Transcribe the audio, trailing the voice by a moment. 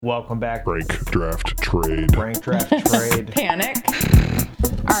Welcome back. Rank draft trade. Rank draft trade. Panic.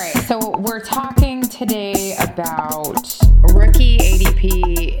 All right, so we're talking today about rookie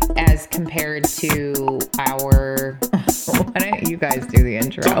ADP as compared to our... Why don't you guys do the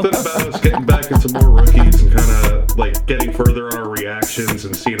intro? Something about us getting back into more rookies and kind of like getting further on our reactions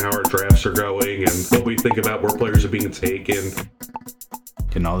and seeing how our drafts are going and what we think about where players are being taken.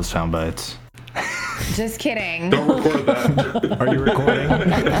 Getting all the sound bites. Just kidding. Don't record that. Are you recording?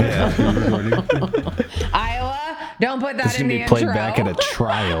 Yeah, I'm recording. Iowa, don't put that This is in gonna the be played intro. back at a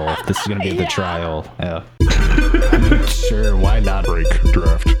trial. This is gonna be the Yeah. trial. Yeah. Sure, why not? Rank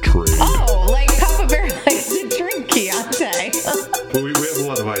draft trade. Oh, like Papa Bear likes to drink, Keontae. Well, we have a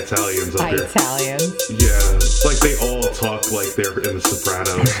lot of Italians up here. Italians. Yeah, like they all talk like they're in The Sopranos.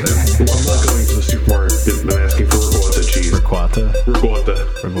 And I'm not going to the supermarket and asking for ricotta cheese. Ricotta.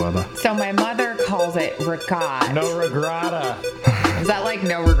 Ricotta. So my mother calls it ricotta. No regrata. Is that like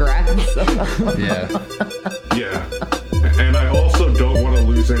no regrets? Yeah. Yeah. And I also don't want to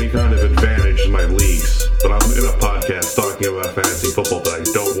lose any kind of advantage in my leagues. But I'm in a podcast talking about fantasy football, but I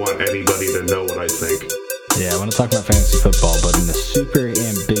don't want anybody to know what I think. Yeah, I want to talk about fantasy football, but in a super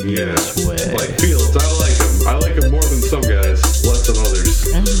ambiguous way. Like Fields, I like him. I like him more than some guys, less than others.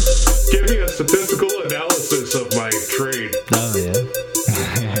 Give me a statistical analysis of my trade. Oh, yeah.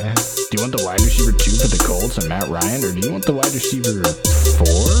 Do you want the wide receiver 2 for the Colts and Matt Ryan, or do you want the wide receiver 4,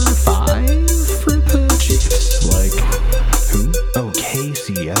 5 for the Chiefs? Like, who? Oh,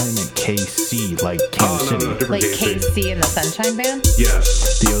 KC. I thought you meant KC, like Kansas City. Different Like game. KC and the Sunshine Band?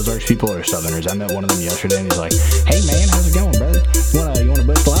 Yes. The Ozarks people are Southerners. I met one of them yesterday, and he's like, "Hey man, how's it going, brother? You want a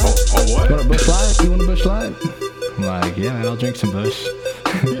bush light? Oh, what? You want a bush light? You want a bush light?" I'm like, "Yeah, man, I'll drink some bush."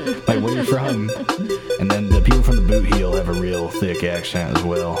 Like, where you from? And then the people from the Boot Heel have a real thick accent as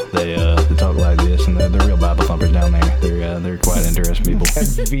well. They talk like this, and they're real Bible thumpers down there. They're quite interesting people. And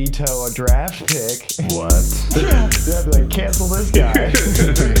veto a draft pick. What? I'd be like, cancel this guy.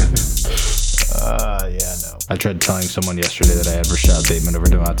 Yeah, no. I tried telling someone yesterday that I had Rashad Bateman over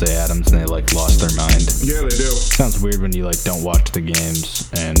Devontae Adams, and they like lost their mind. Yeah, they do. Sounds weird when you like don't watch the games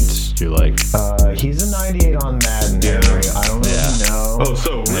and you're like, He's a 98 on Madden. Yeah. Henry. I don't know if you know. Oh,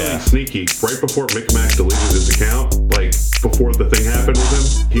 so really Yeah. sneaky. Right before Micmac deleted his account, like before the thing happened with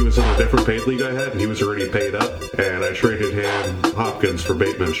him, he was in a different paid league I had, and he was already paid up. And I traded him Hopkins for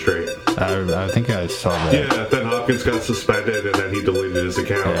Bateman straight. I think I saw that. Yeah, then Hopkins got suspended, and then he deleted his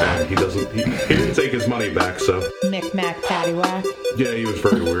account, Yeah. and he didn't take his money back. So Micmac Paddywhack. yeah, he was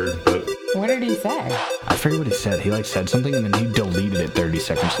very weird, but. What did he say? I forget what he said. He like said something and then he deleted it 30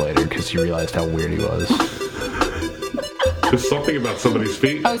 seconds later because he realized how weird he was. There's something about somebody's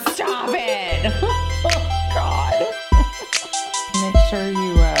feet. Oh, stop it! Oh, God. Make sure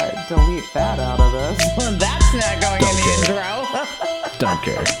you delete that out of this. That's not going in the intro. Don't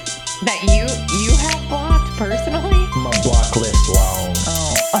care. That you have blocked personally? My block list long.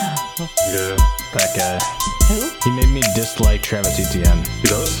 Oh. Yeah, That guy. Who? He made me dislike Travis Etienne. he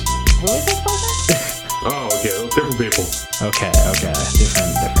does. Who is this person? Oh, okay, different people. Okay.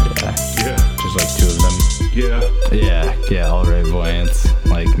 Different, yeah. Yeah, Just like two of them. yeah. Yeah, all right, voyants.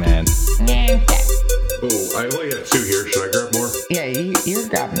 Like, man. Okay. Oh, I only have 2 here. Should I grab more? Yeah, you're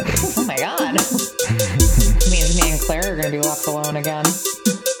grabbing it. Oh my God. Means me and Claire are going to be left alone again.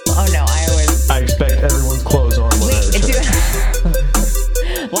 Oh no, I expect everyone's clothes on when I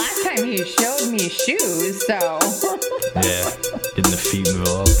return. Last time he showed me shoes, so. Yeah. Getting the feet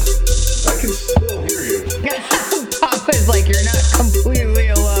involved. I can still hear you. Papa's like, you're not completely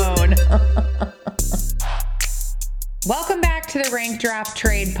alone. Welcome back to the Rank Draft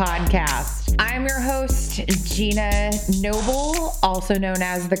Trade Podcast. I'm your host, Gina Noble, also known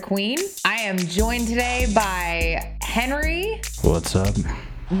as the Queen. I am joined today by Henry, What's up?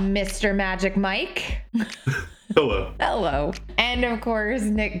 Mr. Magic Mike. Hello. Hello. And of course,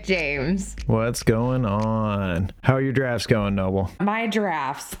 Nick James. What's going on? How are your drafts going, Noble? My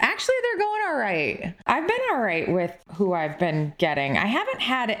drafts. Actually, they're going all right. I've been all right with who I've been getting. I haven't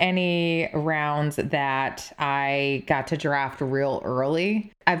had any rounds that I got to draft real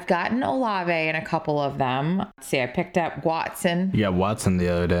early. I've gotten Olave in a couple of them. Let's see, I picked up Watson. You got Watson the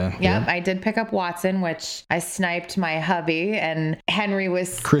other day. Yep, I did pick up Watson, which I sniped my hubby, and Henry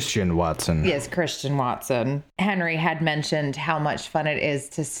was... Christian Watson. Yes, Christian Watson. Henry had mentioned how much fun it is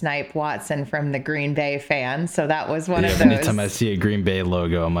to snipe Watson from the Green Bay fans, so that was one of those. Anytime I see a Green Bay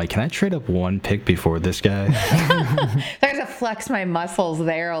logo, I'm like, can I trade up one pick before this guy? I had to flex my muscles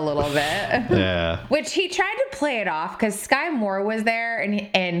there a little bit. Yeah. Which he tried to play it off because Skyy Moore was there,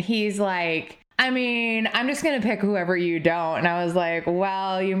 and he's like, I mean, I'm just going to pick whoever you don't. And I was like,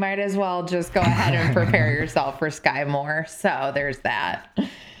 well, you might as well just go ahead and prepare yourself for Skyy Moore. So there's that.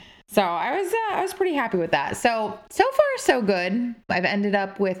 So I was pretty happy with that. So far so good. I've ended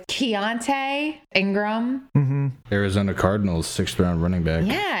up with Keontae Ingram. Arizona Cardinals 6th round running back.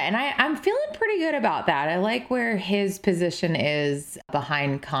 Yeah, and I'm feeling pretty good about that. I like where his position is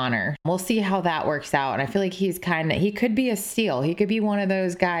behind Connor. We'll see how that works out. And I feel like he could be a steal. He could be one of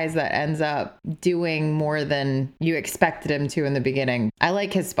those guys that ends up doing more than you expected him to in the beginning. I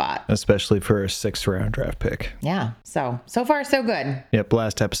like his spot. Especially for a 6th round draft pick. Yeah, so far so good. Yep,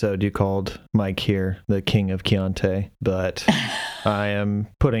 last episode you called Mike here the king of Keontae, but I am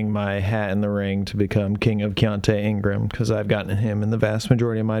putting my hat in the ring to become king of Keontae Ingram because I've gotten him in the vast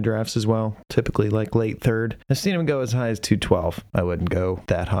majority of my drafts as well, typically like late 3rd. I've seen him go as high as 212. I wouldn't go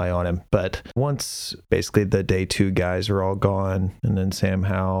that high on him, but once basically the day 2 guys are all gone, and then Sam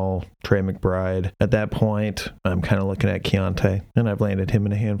Howell, Trey McBride, at that point, I'm kind of looking at Keontae, and I've landed him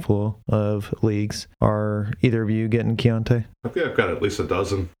in a handful of leagues. Are either of you getting Keontae? I think I've got at least a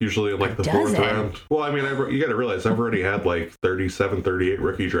dozen, usually in like the 4th round. Well, I mean, you got to realize I've already had like 37, 38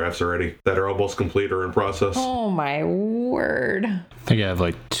 rookie drafts already that are almost complete or in process. Oh my word. I think I have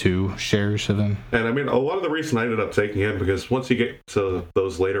like 2 shares of him. And I mean, a lot of the reason I ended up taking him because once you get to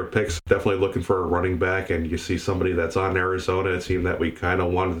those later picks, definitely looking for a running back, and you see somebody that's on Arizona, a team that we kind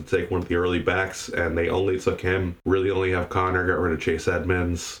of wanted to take one of the early backs, and they only took him. Really only have Connor, got rid of Chase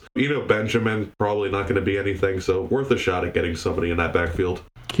Edmonds. Benjamin, probably not going to be anything, so worth a shot at getting somebody in that backfield.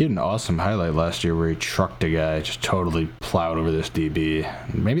 He had an awesome highlight last year where he trucked a guy, just totally plowed over this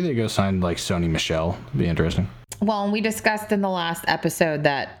DB. Maybe they go sign like Sony Michel. It'd be interesting. Well, we discussed in the last episode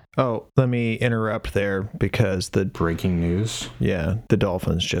that... Oh, let me interrupt there because breaking news. Yeah, the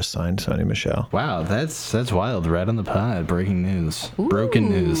Dolphins just signed Sony Michel. Wow, that's wild. Right on the pod. Breaking news. Ooh. Broken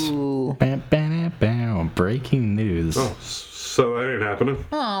news. Bam, bam, bam. Breaking news. Oh, so that ain't happening.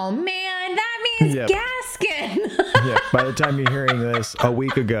 Oh, man, that means Gaskin. Yeah, by the time you're hearing this, a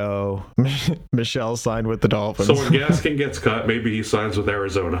week ago, Michelle signed with the Dolphins. So when Gaskin gets cut, maybe he signs with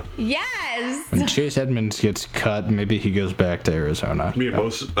Arizona. Yes. When Chase Edmonds gets cut, maybe he goes back to Arizona. Me and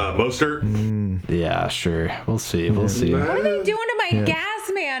Mostert? Yeah, sure. We'll see. We'll see. What are they doing to my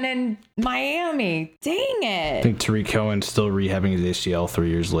gas man in Miami? Dang it. I think Tariq Cohen's still rehabbing his ACL 3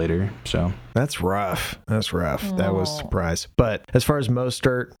 years later, so... That's rough. That was a surprise. But as far as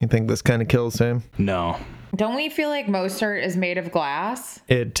Mostert, you think this kind of kills him? No. Don't we feel like Mostert is made of glass?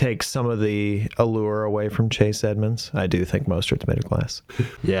 It takes some of the allure away from Chase Edmonds. I do think Mostert's made of glass.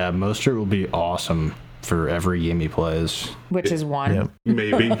 Yeah, Mostert will be awesome for every game he plays. Which is one. Yep.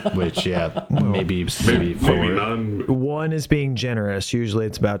 Maybe. Which, maybe 4. Maybe none. One is being generous. Usually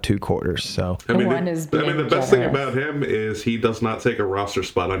it's about 2 quarters. So I mean, One is being the best thing generous. about him is he does not take a roster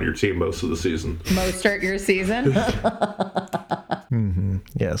spot on your team most of the season. Mostert your season?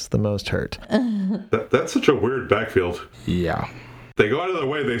 yes, the most hurt. That's such a weird backfield. Yeah. They go out of their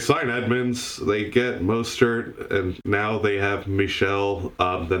way. They sign Edmonds. They get Mostert, and now they have Michel.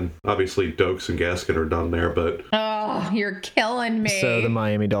 Then obviously Dokes and Gaskin are done there, but Oh, you're killing me. So the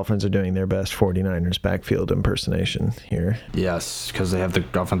Miami Dolphins are doing their best 49ers backfield impersonation here, Yes, because they have the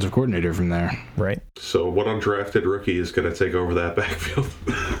offensive coordinator from there. right? so what undrafted rookie is going to take over that backfield?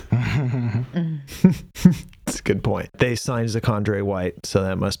 That's a good point. They signed Zakondre White, so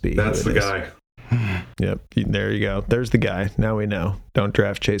that must be That's who the it is. guy. Yep, there you go. There's the guy. Now we know. Don't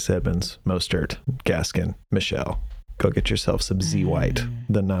draft Chase Edmonds, Mostert, Gaskin, Michelle. Go get yourself some Z White,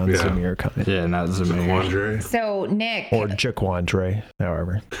 the non-Zamir kind. Yeah, not Zamir. Andre. So, Nick. Or Jaquandre,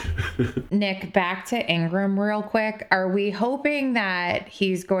 however. Nick, back to Ingram real quick. Are we hoping that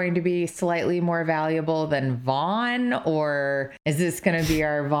he's going to be slightly more valuable than Vaughn, or is this going to be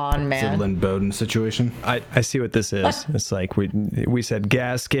our Vaughn man? Lynn Bowden situation. I see what this is. It's like we said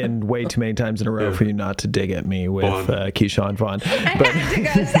Gaskin way too many times in a row for you not to dig at me with Keyshawn Vaughn. I But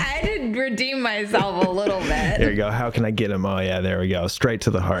had to redeem myself a little bit. there you go. How can I get him? Oh, yeah, there we go. Straight to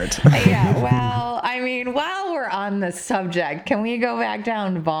the heart. Yeah, well, I mean, while we're on the subject, can we go back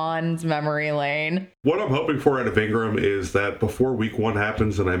down Vaughn's memory lane? What I'm hoping for out of Ingram is that before week 1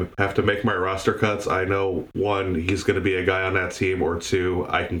 happens and I have to make my roster cuts, I know 1, he's going to be a guy on that team, or 2,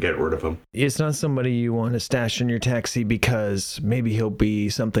 I can get rid of him. It's not somebody you want to stash in your taxi because maybe he'll be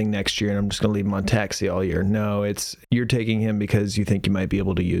something next year and I'm just going to leave him on taxi all year. No, you're taking him because you think you might be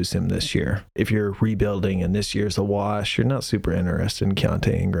able to use him this year. If you're rebuilding and this year's a wash, you're not super interested in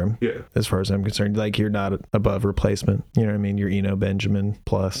Keontae Ingram. Yeah. As far as I'm concerned, like you're not above replacement. You know what I mean? You're Eno Benjamin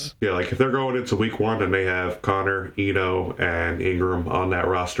plus. Yeah, like if they're going into week 1 and they have Connor, Eno, and Ingram on that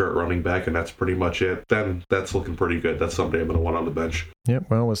roster at running back, and that's pretty much it, then that's looking pretty good. That's somebody I'm going to want on the bench. Yep.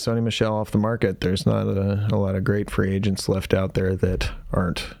 Well, with Sony Michel off the market, there's not a lot of great free agents left out there that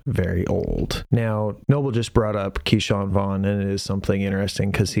aren't very old. Now, Noble just brought up Keyshawn Vaughn, and it is something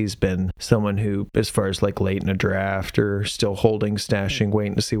interesting because he's been someone who, as far as like late in a draft or still holding, stashing,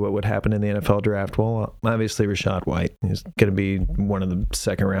 waiting to see what would happen in the NFL draft. Well, obviously Rashad White is going to be one of the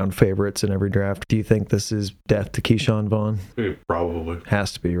second round favorites in every draft. Do you think this is death to Keyshawn Vaughn? Probably.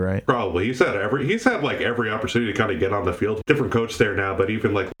 Has to be, right? Probably. He's had like every opportunity to kind of get on the field. Different coach there now, but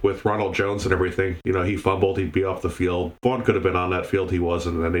even like with Ronald Jones and everything, he fumbled, he'd be off the field. Vaughn could have been on that field, he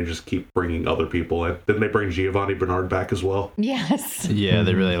wasn't, and then they just keep bringing other people in. Didn't they bring Giovanni Bernard back as well? Yes. Yeah,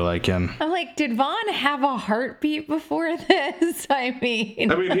 they really like him. I'm like, did Vaughn have a heartbeat before this? I mean,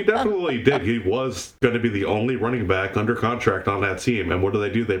 he definitely did. He was going to be the only running back under contract on that team. And what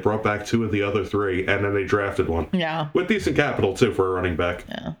do? They brought back 2 of the other 3, and then they drafted one. Yeah. With decent capital, too, for a running back.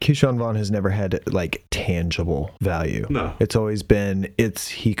 Yeah. Keyshawn Vaughn has never had, like, tangible value. No. It's always been,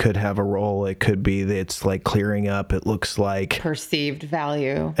 he could have a role. It could be that it's, like, clearing up. It looks like Perceived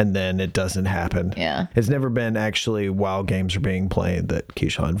value. And then it doesn't happen. Yeah. It's never been actually, while games are being played, that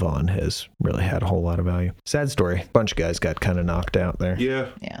Keyshawn Vaughn has really had a whole lot of value. Sad story. Bunch of guys got kind of knocked out there. Yeah.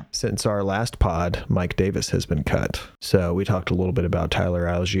 Yeah. Since our last pod, Mike Davis has been cut. So we talked a little bit about Tyler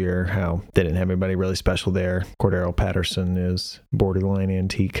Algier, how they didn't have anybody really special there. Cordero Patterson is borderline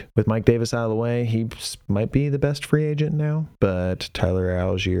antique. With Mike Davis out of the way, he might be the best free agent now, but Tyler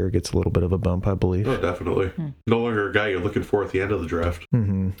Algier gets a little bit of a bump, I believe. Oh, definitely. No longer a guy you're looking for at the end of the draft.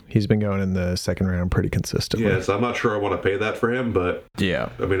 Mm-hmm. He's been going in the second round pretty consistently. Yes, I'm not sure I want to pay that for him, but yeah,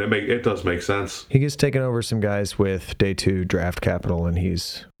 it does make sense. He gets taken over some guys with day 2 draft capital, and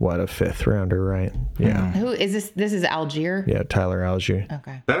he's a 5th rounder, right? Yeah. Who is this? This is Algier? Yeah, Tyler Algier.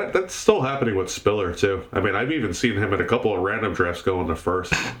 Okay. That's still happening with Spiller, too. I've even seen him in a couple of random drafts go in the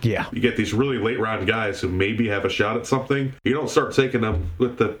first. Yeah. You get these really late round guys who maybe have a shot at something. You don't start taking them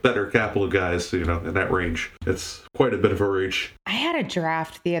with the better capital guys, in that range. It's quite a bit of a reach. I had a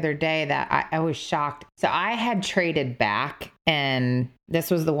draft the other day that I was shocked. So I had traded back, and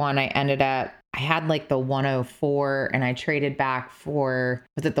this was the one I ended up. I had like the 104, and I traded back for,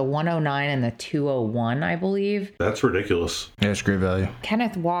 was it the 109 and the 201, I believe? That's ridiculous. Yeah, it's great value.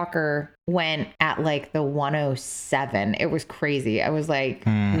 Kenneth Walker went at like the 107. It was crazy. I was like,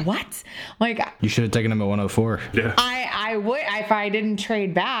 what? Like, You should have taken him at 104. Yeah. I would, if I didn't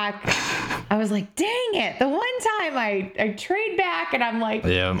trade back. I was like, dang it. The one time I trade back, and I'm like,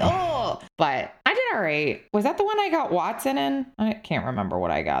 Yeah. oh, but I did all right. Was that the one I got Watson in? I can't remember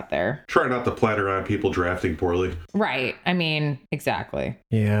what I got there. Try not to plan around people drafting poorly. Right. I mean, exactly.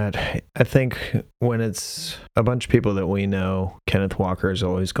 Yeah, I think when it's a bunch of people that we know, Kenneth Walker is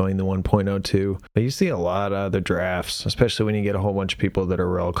always going the 1.02. But you see a lot of other drafts, especially when you get a whole bunch of people that are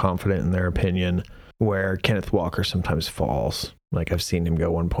real confident in their opinion, where Kenneth Walker sometimes falls. Like I've seen him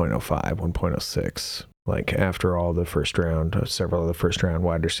go 1.05, 1.06. Like after all the first round, several of the first round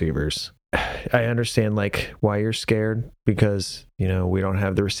wide receivers. I understand like why you're scared, because we don't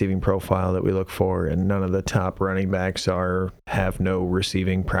have the receiving profile that we look for, and none of the top running backs have no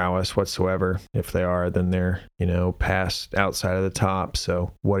receiving prowess whatsoever. If they are, then they're past outside of the top.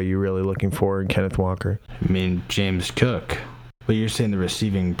 So what are you really looking for in Kenneth Walker? I mean, James Cook. But you're saying the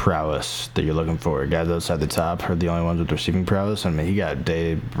receiving prowess that you're looking for, guys outside the top are the only ones with receiving prowess. I mean, he got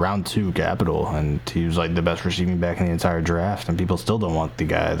round 2 capital, and he was like the best receiving back in the entire draft, and people still don't want the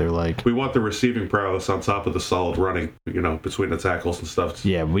guy. They're like, we want the receiving prowess on top of the solid running, between the tackles and stuff.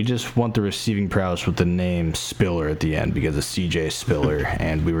 Yeah, we just want the receiving prowess with the name Spiller at the end because of CJ Spiller,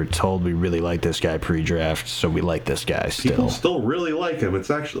 and we were told we really like this guy pre-draft, so we like this guy still. People still really like him.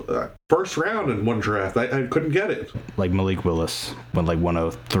 It's actually first round in one draft. I couldn't get it. Like Malik Willis went like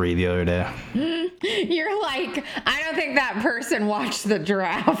 103 the other day. You're like, I don't think that person watched the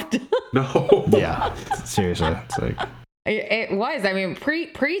draft. No. Yeah, seriously. It's like, it was. I mean,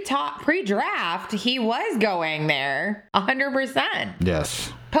 pre-draft, he was going there 100%.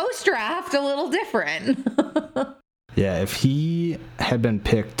 yes. Post-draft, a little different. Yeah, if he had been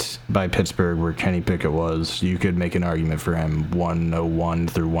picked by Pittsburgh where Kenny Pickett was, you could make an argument for him 101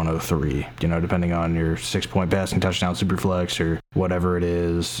 through 103, depending on your 6-point passing touchdown superflex or whatever it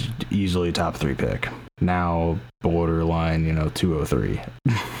is, easily top 3 pick. Now, borderline, 203.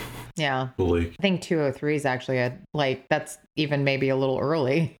 Yeah. Fully. I think 203 is actually that's even maybe a little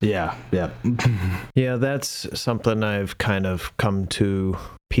early. Yeah. Yeah, that's something I've kind of come to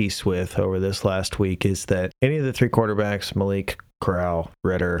peace with over this last week, is that any of the 3 quarterbacks, Malik, Corral,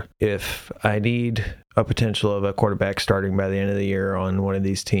 Ritter. If I need a potential of a quarterback starting by the end of the year on one of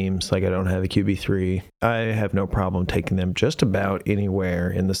these teams, like I don't have a QB3, I have no problem taking them just about anywhere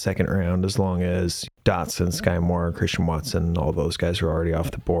in the second round as long as Dotson, Skyy Moore, Christian Watson, all those guys are already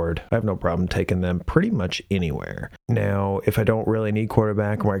off the board. I have no problem taking them pretty much anywhere. Now, if I don't really need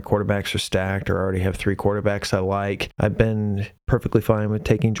quarterback, or my quarterbacks are stacked, or I already have 3 quarterbacks I like, I've been perfectly fine with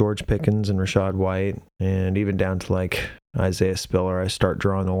taking George Pickens and Rashad White, and even down to like Isaiah Spiller. I start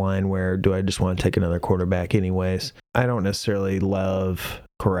drawing the line where do I just want to take another quarterback anyways? I don't necessarily love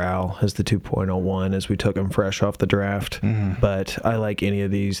Corral as the 2.01 as we took him fresh off the draft, but I like any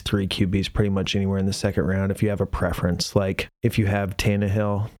of these 3 QBs pretty much anywhere in the second round if you have a preference. Like if you have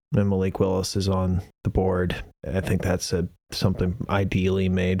Tannehill and Malik Willis is on the board, I think that's something ideally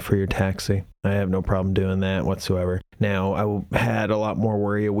made for your taxi. I have no problem doing that whatsoever. Now, I had a lot more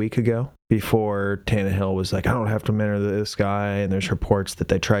worry a week ago before Tannehill was like, I don't have to mentor this guy. And there's reports that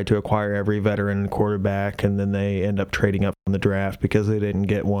they tried to acquire every veteran quarterback and then they end up trading up on the draft because they didn't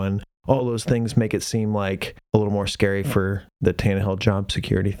get one. All those things make it seem like a little more scary for the Tannehill job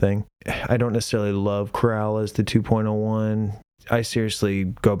security thing. I don't necessarily love Corral as the 2.01. I seriously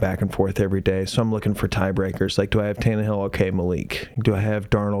go back and forth every day, so I'm looking for tiebreakers. Like, do I have Tannehill? Okay, Malik. Do I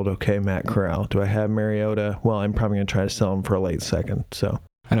have Darnold? Okay, Matt Corral. Do I have Mariota? Well, I'm probably going to try to sell him for a late second. So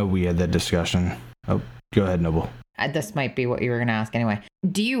I know we had that discussion. Oh, go ahead, Noble. This might be what you were going to ask anyway.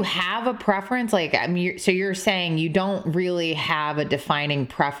 Do you have a preference? Like, I mean, so you're saying you don't really have a defining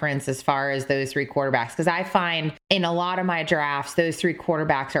preference as far as those 3 quarterbacks? Because I find in a lot of my drafts, those 3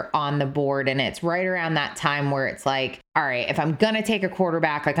 quarterbacks are on the board, and it's right around that time where it's like, all right, if I'm going to take a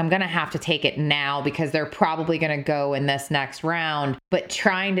quarterback, like I'm going to have to take it now because they're probably going to go in this next round. But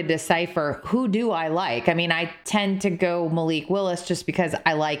trying to decipher who do I like? I mean, I tend to go Malik Willis just because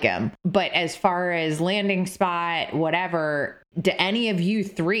I like him. But as far as landing spot, whatever, do any of you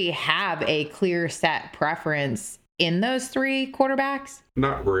 3 have a clear set preference in those 3 quarterbacks?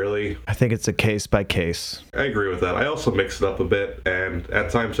 Not really. I think it's a case by case. I agree with that. I also mix it up a bit, and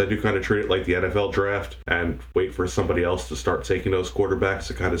at times I do kind of treat it like the NFL draft and wait for somebody else to start taking those quarterbacks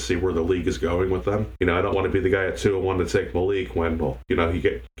to kind of see where the league is going with them. You know, I don't want to be the guy at 201 to take Malik when, well, you know, you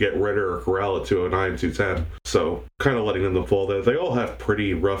get Ritter or Corral at 209, 210. So kind of letting them fall there. They all have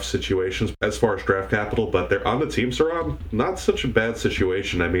pretty rough situations as far as draft capital, but they're on the teams they're on. Not such a bad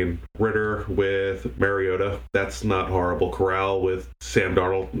situation. I mean, Ritter with Mariota, that's not horrible. Corral with Sam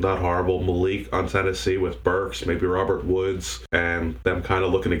Darnold, not horrible. Malik on Tennessee with Burks, maybe Robert Woods, and them kind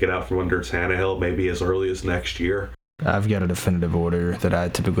of looking to get out from under Tannehill maybe as early as next year. I've got a definitive order that I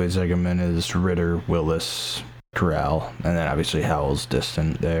typically segment is Ritter, Willis, Corral, and then obviously Howell's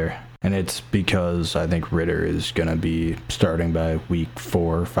distant there. And it's because I think Ritter is going to be starting by week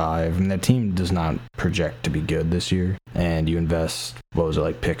 4 or 5. And the team does not project to be good this year. And you invest, what was it,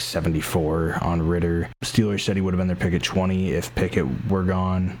 like pick 74 on Ritter. Steelers said he would have been their pick at 20 if Pickett were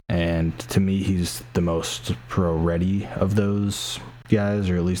gone. And to me, he's the most pro-ready of those guys,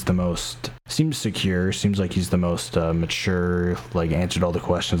 or at least the most, seems secure, seems like he's the most mature, like answered all the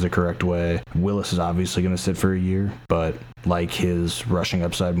questions the correct way. Willis is obviously going to sit for a year, but like his rushing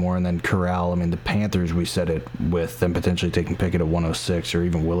upside more. And then Corral, I mean, the Panthers, we said it with them potentially taking Pickett at 106 or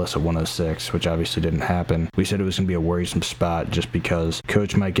even Willis at 106, which obviously didn't happen. We said it was going to be a worrisome spot just because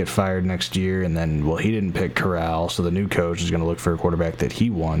coach might get fired next year, and then, well, he didn't pick Corral, so the new coach is going to look for a quarterback that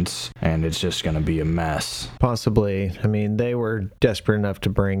he wants, and it's just going to be a mess. Possibly. I mean, they were desperate enough to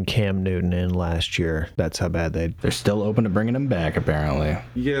bring Cam Newton in last year. That's how bad they're still open to bringing him back, apparently.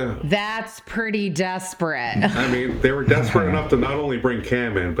 Yeah. That's pretty desperate. I mean, they were desperate enough to not only bring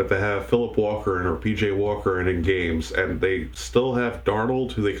Cam in, but to have Phillip Walker in or PJ Walker in games, and they still have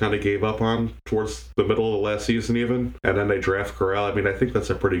Darnold, who they kind of gave up on towards the middle of the last season even, and then they draft Corral. I mean, I think that's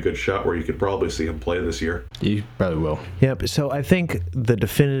a pretty good shot where you could probably see him play this year. You probably will. Yep. So I think the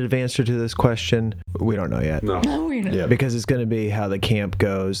definitive answer to this question, we don't know yet. No. Yeah. Because it's going to be how the camp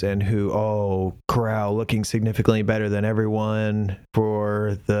goes and Corral looking significantly better than everyone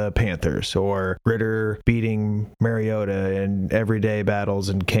for the Panthers, or Ritter beating Mariota in everyday battles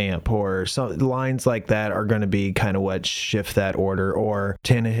in camp, or some lines like that are going to be kind of what shift that order, or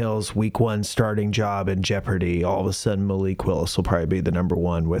Tannehill's week 1 starting job in jeopardy. All of a sudden, Malik Willis will probably be the number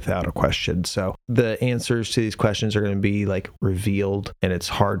 1 without a question. So the answers to these questions are going to be like revealed, and it's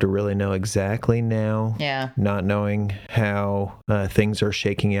hard to really know exactly now. Yeah. Not knowing how things are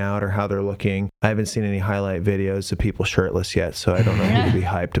shaking out or how they're looking. I haven't seen any highlight videos of people shirtless yet, so I don't know who to be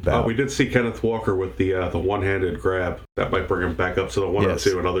hyped about. We did see Kenneth Walker with the one-handed grab. That might bring him back up to the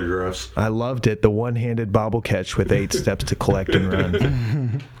 102 in other drafts. I loved it. The one-handed bobble catch with 8 steps to collect and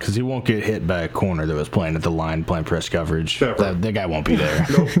run. Because he won't get hit by a corner that was playing at the line, playing press coverage. Never. That guy won't be there.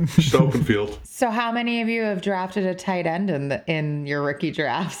 Nope, just open field. So how many of you have drafted a tight end in your rookie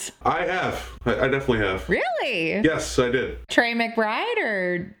drafts? I have. I definitely have. Really? Yes, I did. Trey McBride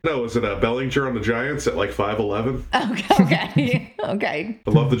or? No, was it Bellinger on the Giants at like 5'11"? Okay. Okay.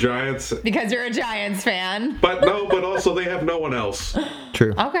 I love the Giants. Because you're a Giants fan. But also they have no one else.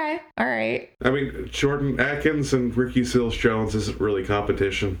 True. Okay. All right. I mean, Jordan Atkins and Ricky Seals-Jones isn't really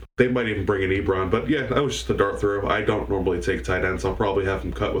competition. They might even bring in Ebron, but yeah, that was just a dart throw. I don't normally take tight ends. I'll probably have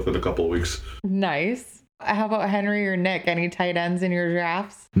them cut within a couple of weeks. Nice. How about Henry or Nick? Any tight ends in your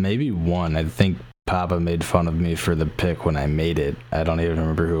drafts? Maybe one. I think Papa made fun of me for the pick when I made it. I don't even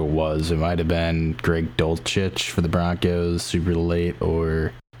remember who it was. It might have been Greg Dulcich for the Broncos, super late,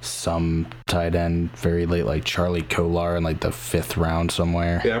 or some tight end very late, like Charlie Kolar in like the 5th round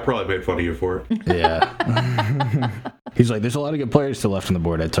somewhere. Yeah, I probably made fun of you for it. Yeah. He's like, there's a lot of good players still left on the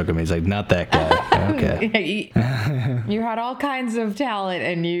board. I took him. He's like, not that guy. Okay. You had all kinds of talent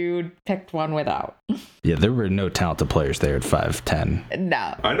and you picked one without. Yeah, there were no talented players there at 5'10".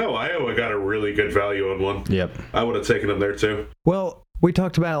 No. I know Iowa got a really good value on one. Yep. I would have taken him there too. Well, we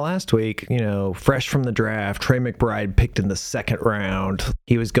talked about it last week, fresh from the draft, Trey McBride picked in the 2nd round.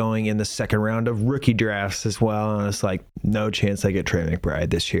 He was going in the 2nd round of rookie drafts as well. And it's like, no chance I get Trey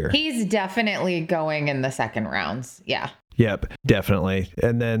McBride this year. He's definitely going in the 2nd rounds. Yeah. Yep, definitely.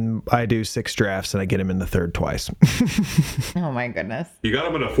 And then I do 6 drafts and I get him in the 3rd twice. Oh my goodness. You got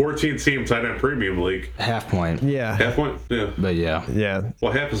him in a 14-team tight end premium league. Half point. Yeah. Half point? Yeah. But yeah. Yeah.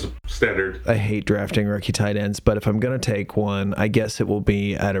 Well, half is standard. I hate drafting rookie tight ends, but if I'm going to take one, I guess it will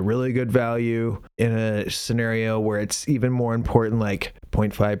be at a really good value in a scenario where it's even more important, like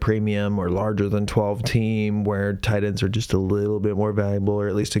 0.5 premium or larger than 12 team, where tight ends are just a little bit more valuable, or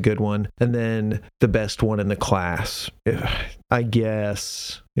at least a good one. And then the best one in the class. I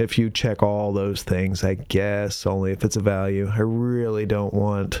guess if you check all those things, I guess only if it's a value. I really don't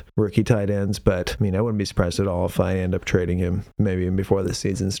want rookie tight ends, but I mean, I wouldn't be surprised at all if I end up trading him maybe even before the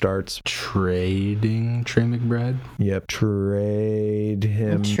season starts. Trading Trey McBride? Yep, trade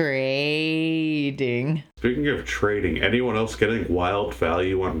him. Trading. Speaking of trading, anyone else getting wild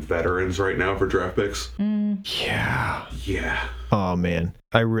value on veterans right now for draft picks? Yeah. Yeah. Oh, man.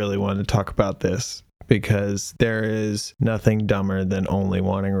 I really wanted to talk about this, because there is nothing dumber than only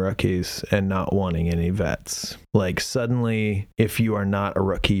wanting rookies and not wanting any vets. Like, suddenly, if you are not a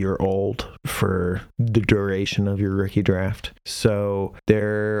rookie, you're old for the duration of your rookie draft. So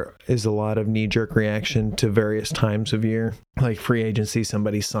there is a lot of knee-jerk reaction to various times of year. Like free agency,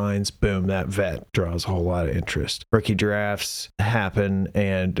 somebody signs, boom, that vet draws a whole lot of interest. Rookie drafts happen,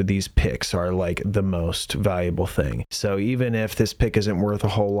 and these picks are like the most valuable thing. So even if this pick isn't worth a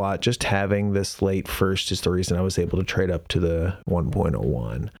whole lot, just having this late first is the reason I was able to trade up to the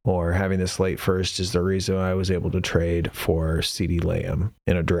 1.01. Or having this late first is the reason I was able to trade for CeeDee Lamb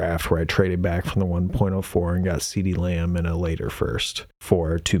in a draft where I traded back from the 1.04 and got CeeDee Lamb in a later first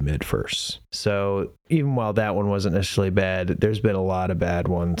for 2 mid firsts. So even while that one wasn't necessarily bad, there's been a lot of bad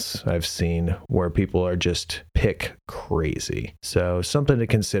ones I've seen where people are just pick crazy. So something to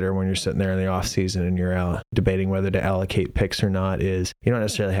consider when you're sitting there in the off season and you're out debating whether to allocate picks or not is you don't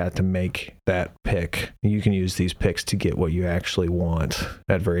necessarily have to make that pick. You can use these picks to get what you actually want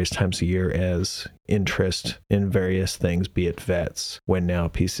at various times of year as interest in various things, be it vets, win now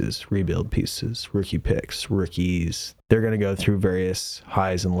pieces, rebuild pieces, rookie picks, rookies. They're going to go through various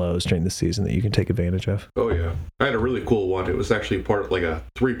highs and lows during the season that you can take advantage of. Oh, yeah. I had a really cool one. It was actually like a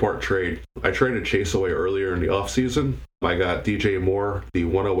 3-part trade. I traded Chase away earlier in the offseason. I got DJ Moore, the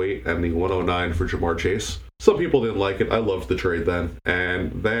 108 and the 109 for Jamar Chase. Some people didn't like it. I loved the trade then.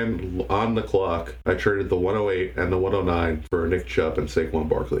 And then on the clock, I traded the 108 and the 109 for Nick Chubb and Saquon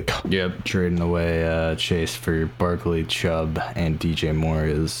Barkley. Yep, trading away Chase for Barkley, Chubb, and DJ Moore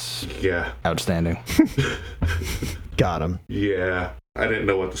is outstanding. Got him. Yeah, I didn't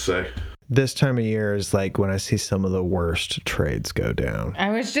know what to say. This time of year is like when I see some of the worst trades go down. I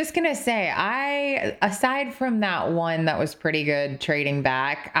was just going to say, aside from that one that was pretty good trading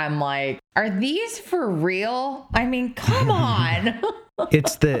back, I'm like, are these for real? I mean, come on.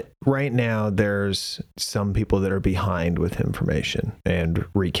 It's that right now there's some people that are behind with information and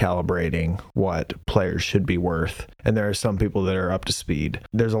recalibrating what players should be worth. And there are some people that are up to speed.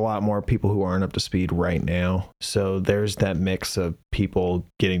 There's a lot more people who aren't up to speed right now. So there's that mix of people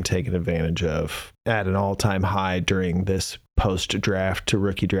getting taken advantage of at an all-time high during this post-draft to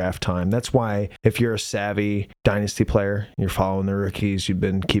rookie draft time. That's why if you're a savvy dynasty player, you're following the rookies, you've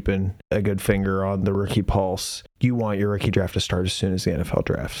been keeping a good finger on the rookie pulse, you want your rookie draft to start as soon as the NFL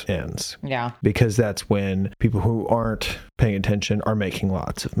draft. ends. Yeah. Because that's when people who aren't paying attention are making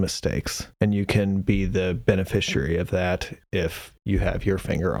lots of mistakes. And you can be the beneficiary of that if you have your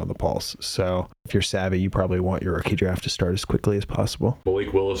finger on the pulse. So if you're savvy, you probably want your rookie draft to start as quickly as possible.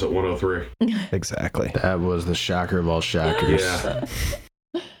 Malik Willis at 103. Exactly. That was the shocker of all shockers. Yeah.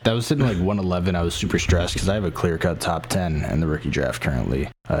 That was sitting like 111. I was super stressed because I have a clear-cut top 10 in the rookie draft currently.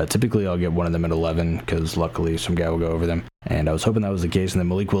 Typically, I'll get one of them at 11 because luckily some guy will go over them. And I was hoping that was the case. And then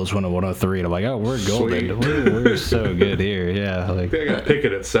Malik Willis went at 103. And I'm like, oh, we're golden. We're so good here. Yeah. I think I got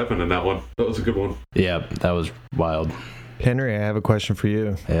Pickett at 7 in that one. That was a good one. Yeah, that was wild. Henry, I have a question for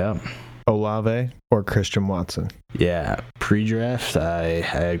you. Yeah. Olave or Christian Watson? Yeah, pre-draft, I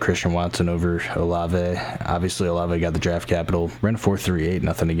had Christian Watson over Olave. Obviously, Olave got the draft capital. Ran a 4.38,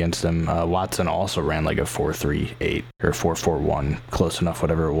 nothing against him. Watson also ran like a 4.38 or 4.41, close enough,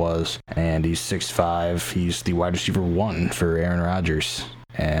 whatever it was. And he's 6'5". He's the wide receiver 1 for Aaron Rodgers.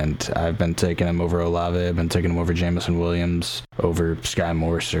 And I've been taking him over Olave. I've been taking him over Jamison Williams, over Skyy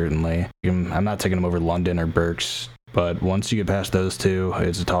Moore, certainly. I'm not taking him over London or Burks. But once you get past those two,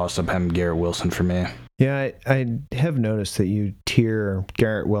 it's a toss-up him Garrett Wilson for me. Yeah, I have noticed that you tier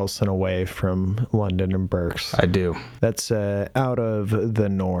Garrett Wilson away from London and Burks. I do. That's out of the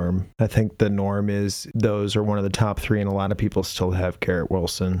norm. I think the norm is those are one of the top 3, and a lot of people still have Garrett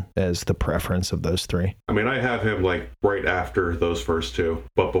Wilson as the preference of those 3. I mean, I have him like right after those first 2,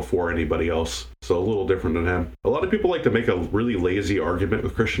 but before anybody else. So a little different than him. A lot of people like to make a really lazy argument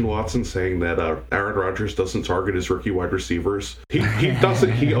with Christian Watson, saying that Aaron Rodgers doesn't target his rookie wide receivers. He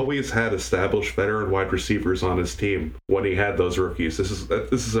doesn't. He always had established veteran wide receivers on his team when he had those rookies. This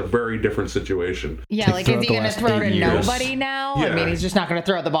is a very different situation. Yeah, like is he going to throw to nobody now? Yeah. I mean, he's just not going to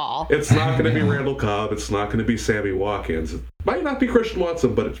throw the ball. It's not going to be Randall Cobb. It's not going to be Sammy Watkins. It might not be Christian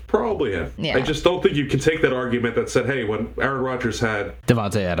Watson, but it's probably him. Yeah. I just don't think you can take that argument that said, hey, when Aaron Rodgers had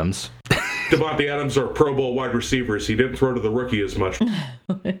Devontae Adams. Devontae Adams are Pro Bowl wide receivers, he didn't throw to the rookie as much.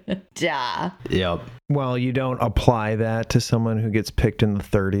 Duh. Yep. Well, you don't apply that to someone who gets picked in the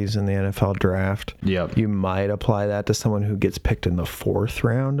 30s in the NFL draft. Yep. You might apply that to someone who gets picked in the 4th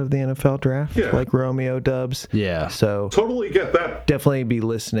round of the NFL draft, like Romeo Dubs. Yeah. So Totally get that. definitely be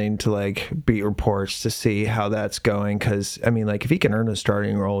listening to like beat reports to see how that's going. Because I mean, like if he can earn a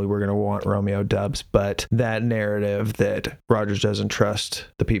starting role, we're going to want Romeo Dubs. But that narrative that Rodgers doesn't trust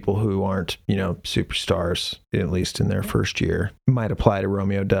the people who aren't, superstars, at least in their first year, might apply to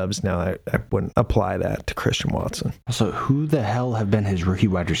Romeo Dubs. Now I wouldn't apply that to Christian Watson. Also, who the hell have been his rookie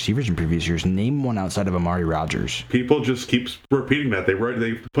wide receivers in previous years? Name one outside of Amari Rodgers. People just keep repeating that. They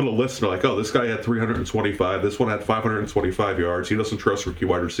put a list and they're like, oh, this guy had 325. This one had 525 yards. He doesn't trust rookie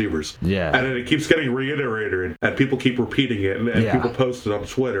wide receivers. Yeah. And then it keeps getting reiterated, and people keep repeating it, and people post it on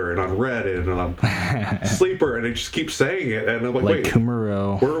Twitter and on Reddit and on Sleeper, and they just keep saying it. And I'm like wait,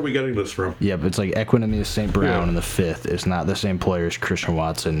 Kumaro. Where are we getting this from? Yeah, but it's like Equinemius St. Brown in the 5th. It's not the same player as Christian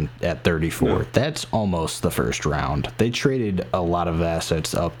Watson at 34. No. That's almost the first round. They traded a lot of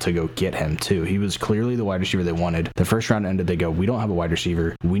assets up to go get him, too. He was clearly the wide receiver they wanted. The first round ended, they go, we don't have a wide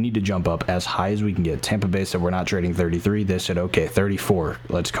receiver. We need to jump up as high as we can get. Tampa Bay said, we're not trading 33. They said, okay, 34.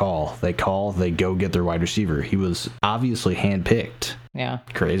 Let's call. They go get their wide receiver. He was obviously handpicked. Yeah.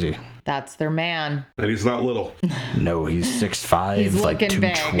 Crazy. That's their man. And he's not little. No, he's 6'5", he's like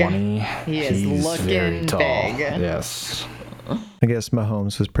 220. Big. He's looking very tall. big. Yes. I guess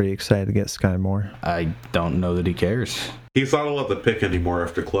Mahomes was pretty excited to get Skyy Moore. I don't know that he cares. He's not allowed to pick anymore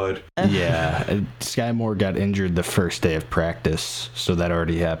after Clyde. Yeah, Skyy Moore got injured the first day of practice, so that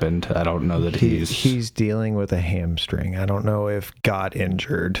already happened. I don't know that he's dealing with a hamstring. I don't know if got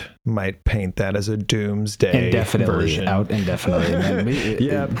injured might paint that as a doomsday version. Out indefinitely.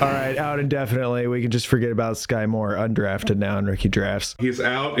 Yeah, all right, out indefinitely. We can just forget about Skyy Moore, undrafted now in rookie drafts. He's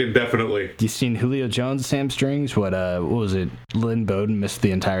out indefinitely. You seen Julio Jones' hamstrings? What was it? Lynn Bowden missed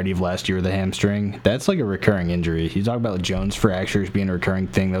the entirety of last year with a hamstring. That's like a recurring injury. You talk about Jones fractures being a recurring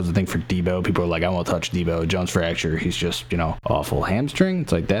thing. That was the thing for Debo. People are like, I won't touch Debo. Jones fracture. He's just, awful. Hamstring?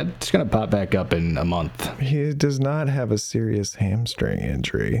 It's like that. It's going to pop back up in a month. He does not have a serious hamstring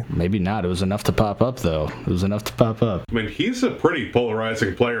injury. Maybe not. It was enough to pop up, though. It was enough to pop up. I mean, he's a pretty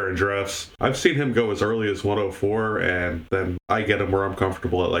polarizing player in drafts. I've seen him go as early as 104, and then I get him where I'm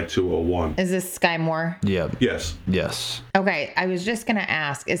comfortable at like 201. Is this Skyy Moore? Yeah. Yes. Okay, I was just going to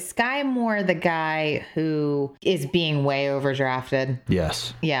ask, is Skyy Moore the guy who is being way overdrafted?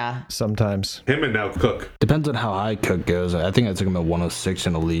 Yes. Yeah. Sometimes. Him and now Cook. Depends on how high Cook goes. I think I took him at 106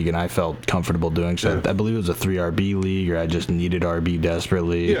 in a league, and I felt comfortable doing so. Yeah. I believe it was a 3 RB league, or I just needed RB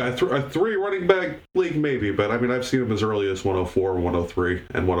desperately. Yeah, a 3 running back league maybe, but I mean, I've seen him as early as 104, 103,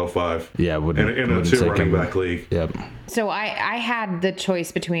 and 105. Yeah, in a 2 running back league. Yep. So I had the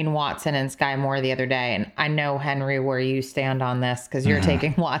choice between Watson and Skyy Moore the other day, and I know, Henry, where you stand on this because you're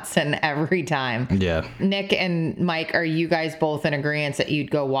taking Watson every time. Yeah. Nick and Mike, are you guys both in agreement that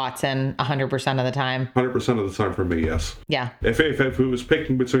you'd go Watson 100% of the time? 100% of the time for me, yes. Yeah. If it was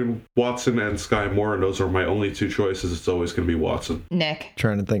picking between Watson and Skyy Moore, and those are my only two choices, it's always going to be Watson. Nick?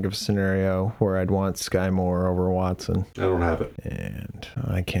 Trying to think of a scenario where I'd want Skyy Moore over Watson. I don't have it. And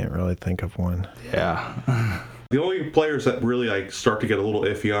I can't really think of one. Yeah. The only players that really I start to get a little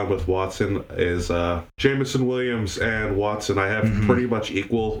iffy on with Watson is Jameson Williams and Watson. I have pretty much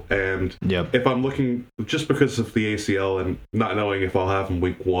equal. And if I'm looking, just because of the ACL and not knowing if I'll have them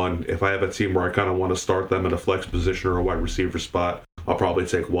week one, if I have a team where I kind of want to start them in a flex position or a wide receiver spot, I'll probably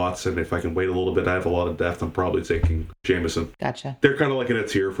take Watson. If I can wait a little bit, I have a lot of depth, I'm probably taking Jameson. Gotcha. They're kind of like in a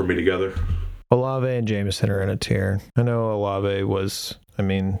tier for me together. Olave and Jameson are in a tier. I know Olave was,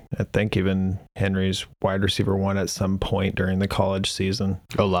 I think even Henry's wide receiver one at some point during the college season.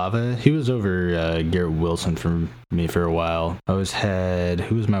 Olave, he was over Garrett Wilson for me for a while. I always had,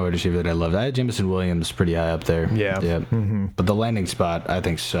 who was my wide receiver that I loved? I had Jameson Williams pretty high up there. Yeah. But the landing spot, I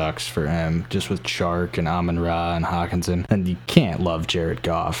think, sucks for him, just with Chark and Amon-Ra and Hawkinson. And you can't love Jared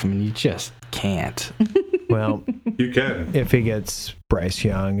Goff. You just can't. Well, you can. If he gets Bryce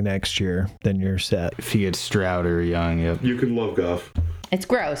Young next year, then you're set. If he gets Stroud or Young, you can love Goff. It's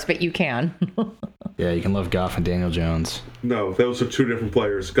gross, but you can. Yeah, you can love Goff and Daniel Jones. No, those are two different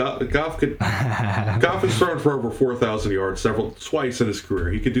players. Goff has thrown for over 4,000 yards twice in his career.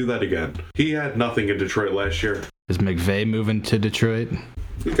 He could do that again. He had nothing in Detroit last year. Is McVay moving to Detroit?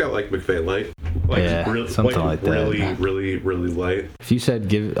 He's got like McVay light. Something like that. Really light. If you said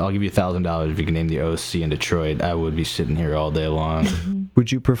I'll give you $1,000 if you can name the OC in Detroit, I would be sitting here all day long.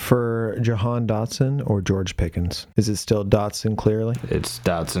 Would you prefer Jahan Dotson or George Pickens? Is it still Dotson clearly? It's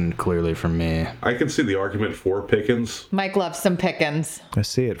Dotson clearly for me. I can see the argument for Pickens. Mike loves some Pickens. I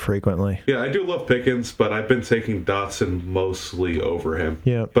see it frequently. Yeah, I do love Pickens, but I've been taking Dotson mostly over him.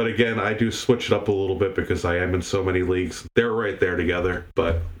 Yeah. But again, I do switch it up a little bit because I am in so many leagues. They're right there together,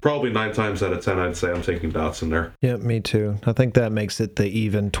 but probably 9 times out of 10, I'd say I'm taking Dotson there. Yeah, me too. I think that makes it the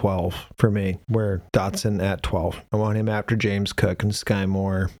even 12 for me, where Dotson at 12. I want him after James Cook and Skyy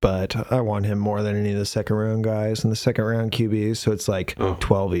Moore, but I want him more than any of the second round guys and the second round QBs, so it's like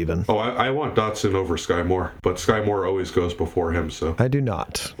 12 even. Oh, I want Dotson over Skyy Moore, but Skyy Moore always goes before him, so. I do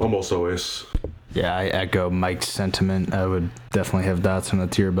not. Almost always. Yeah, I echo Mike's sentiment. I would definitely have Dotson a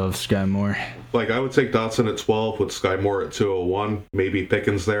tier above Skyy Moore. Like, I would take Dotson at 12 with Skyy Moore at 201, maybe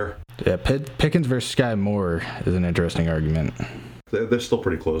Pickens there. Yeah, Pickens versus Skyy Moore is an interesting argument. They're still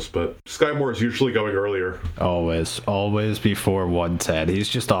pretty close, but Skyy Moore is usually going earlier. Always before 110. He's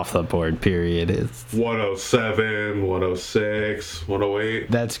just off the board, period. It's 107, 106, 108.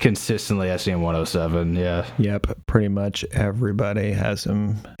 That's consistently, I see him 107, yeah. Yep, pretty much everybody has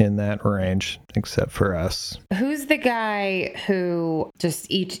him in that range, except for us. Who's the guy who, just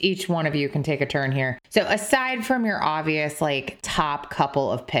each one of you can take a turn here. So aside from your obvious, like, top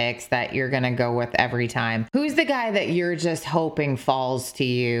couple of picks that you're going to go with every time, who's the guy that you're just hoping falls to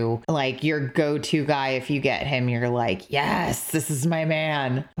you, like your go-to guy? If you get him, you're like, yes, this is my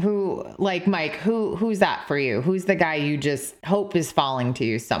man. Who, like Mike, who's that for you? Who's the guy you just hope is falling to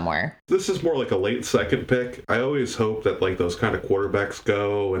you somewhere? This is more like a late second pick. I always hope that like those kind of quarterbacks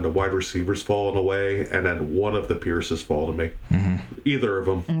go and the wide receivers fall in a way, and then one of the Pierces fall to me. Either of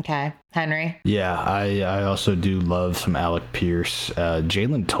them. Okay. Henry? Yeah, I also do love some Alec Pierce.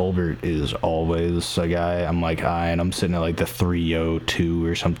 Jalen Tolbert is always a guy I'm like eyeing. I'm sitting at like the 302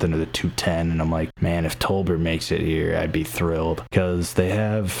 or something, or the 210, and I'm like, man, if Tolbert makes it here, I'd be thrilled. Because they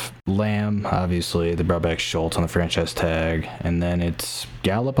have Lamb, obviously. They brought back Schultz on the franchise tag, and then it's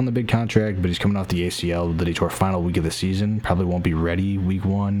Gallup on the big contract, but he's coming off the ACL that he tore final week of the season. Probably won't be ready week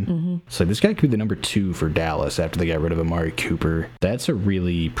one. So this guy could be the number 2 for Dallas after they got rid of Amari Cooper. That's a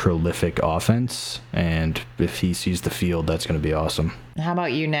really prolific offense, and if he sees the field, that's going to be awesome. How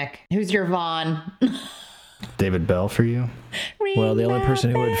about you, Nick? Who's your Vaughn? David Bell for you? Well, the only person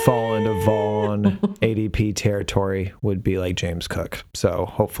who would fall into Vaughn ADP territory would be like James Cook. So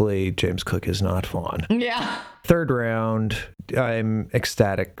hopefully James Cook is not Vaughn. Yeah. Third round, I'm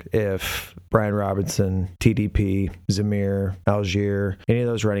ecstatic if Brian Robinson, TDP, Zamir, Algier, any of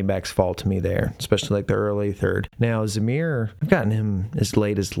those running backs fall to me there, especially like the early third. Now, Zamir, I've gotten him as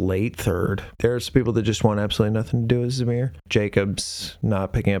late third. There's people that just want absolutely nothing to do with Zamir. Jacobs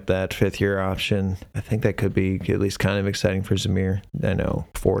not picking up that 5th-year option. I think that could be at least kind of exciting for Zamir. I know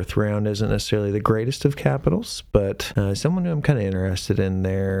 4th round isn't necessarily the greatest of capitals, but someone who I'm kind of interested in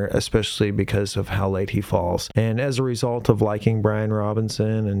there, especially because of how late he falls. And as a result of liking Brian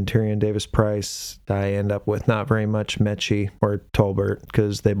Robinson and Tyrion Davis-Price, I end up with not very much Mechie or Tolbert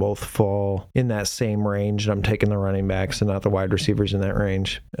because they both fall in that same range. And I'm taking the running backs and not the wide receivers in that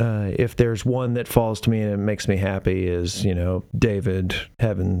range. If there's one that falls to me and it makes me happy is, David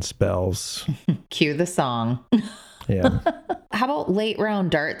Heaven Spells. Cue the song. Yeah. How about late round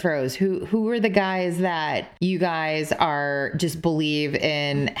dart throws? Who are the guys that you guys are just believe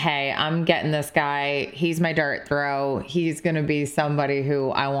in? Hey, I'm getting this guy. He's my dart throw. He's going to be somebody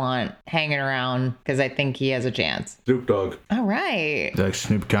who I want hanging around because I think he has a chance. Snoop Dogg. All right. Like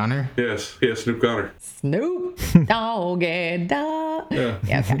Snoop Connor? Yes, Snoop Connor. Snoop Doggy Dog. Yeah.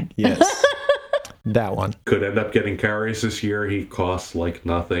 Okay. Yes. That one. Could end up getting carries this year. He costs like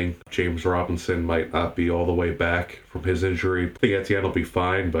nothing. James Robinson might not be all the way back from his injury. I think Etienne will be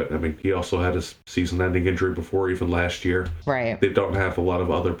fine, but I mean, he also had a season-ending injury before, even last year. Right. They don't have a lot of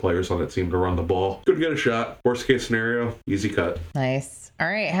other players on that team to run the ball. Could get a shot. Worst case scenario, easy cut. Nice. All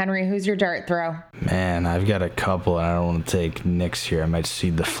right, Henry, who's your dart throw? Man, I've got a couple, and I don't want to take Nick's here. I might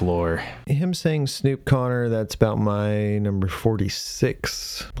cede the floor. Him saying Snoop Connor, that's about my number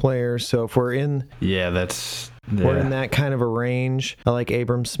 46 player. So if we're in... Yeah, We're in that kind of a range. I like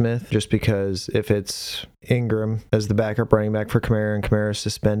Abram Smith just because if it's Ingram as the backup running back for Kamara and Kamara's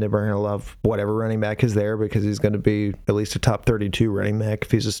suspended, we're going to love whatever running back is there because he's going to be at least a top 32 running back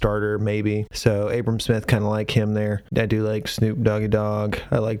if he's a starter, maybe. So Abram Smith, kind of like him there. I do like Snoop Doggy Dog.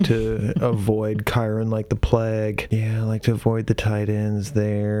 I like to avoid Kyron like the plague. Yeah, I like to avoid the tight ends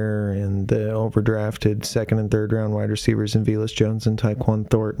there and the overdrafted second and third round wide receivers in Velus Jones and Tyquan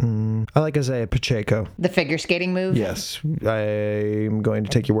Thornton. I like Isaiah Pacheco. The figure skating move? Yes. I'm going to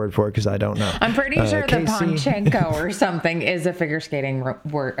take your word for it because I don't know. I'm pretty sure Casey, the Ponchenko or something is a figure skating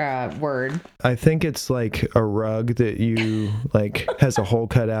word. I think it's like a rug that you like has a hole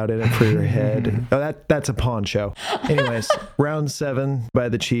cut out in it for your head. Oh, that's a poncho. Anyways, round 7 by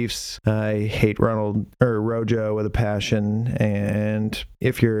the Chiefs. I hate Rojo with a passion, and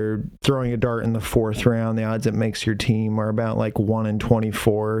if you're throwing a dart in the 4th round, the odds it makes your team are about like 1 in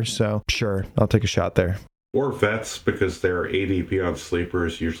 24. So sure, I'll take a shot there. Or vets, because their ADP on sleeper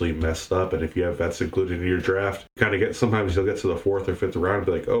is usually messed up, and if you have vets included in your draft, sometimes you'll get to the 4th or 5th round and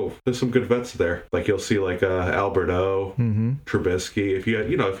be like, oh, there's some good vets there. Like you'll see like Alberto, Trubisky. If you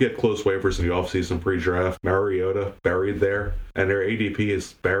had close waivers in the offseason pre-draft, Mariota buried there, and their ADP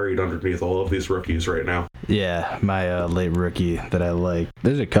is buried underneath all of these rookies right now. Yeah, my late rookie that I like.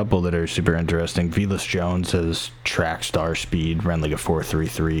 There's a couple that are super interesting. Velus Jones has track star speed, ran like a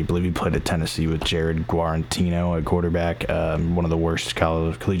 4.33. I believe he played at Tennessee with Jared Guarantino at quarterback, one of the worst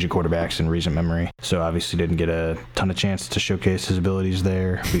collegiate quarterbacks in recent memory. So obviously didn't get a ton of chance to showcase his abilities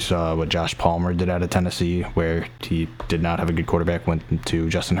there. We saw what Josh Palmer did out of Tennessee, where he did not have a good quarterback, went to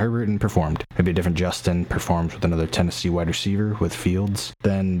Justin Herbert and performed. Maybe a different Justin performs with another Tennessee wide receiver with Fields.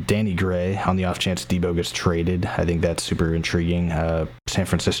 Then Danny Gray, on the off chance Debo gets traded. I think that's super intriguing. San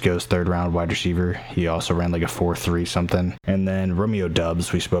Francisco's 3rd round wide receiver. He also ran like a 4.3 something. And then Romeo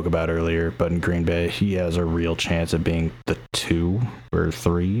Doubs, we spoke about earlier, but in Green Bay, he has a real chance of being the 2 or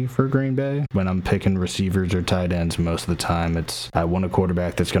 3 for Green Bay. When I'm picking receivers or tight ends, most of the time I want a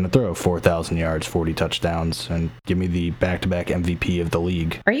quarterback that's going to throw 4,000 yards, 40 touchdowns, and give me the back-to-back MVP of the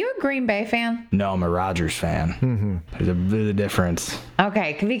league. Are you a Green Bay fan? No, I'm a Rodgers fan. There's a bit of difference.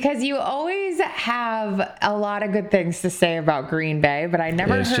 Okay, because you always have a lot of good things to say about Green Bay, but I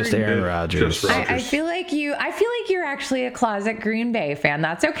never heard. It's just Aaron Rodgers. I feel like you're actually a closet Green Bay fan.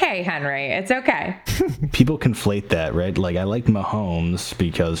 That's okay, Henry. It's okay. People conflate that, right? Like I like Mahomes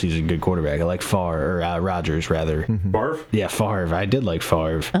because he's a good quarterback. I like Rodgers rather. Favre? Yeah, Favre. I did like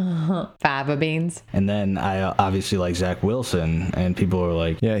Favre. Fava beans. And then I obviously like Zach Wilson, and people are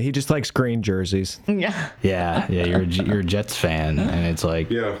like, yeah, he just likes green jerseys. Yeah. You're a Jets fan, and it's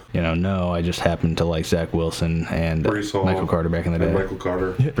like, no, I just happen to like Zach Wilson and Michael Carter back in the day. And Michael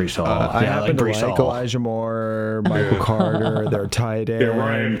Carter. Brees Hall. I happen to Brees like Hall. Elijah Moore, Michael Carter, their tight end. Yeah,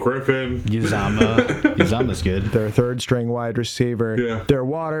 Ryan Griffin. Uzama's good. Their 3rd string wide receiver. Yeah. Their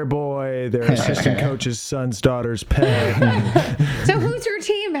water boy, their assistant coach's son's daughter's pet. So who's your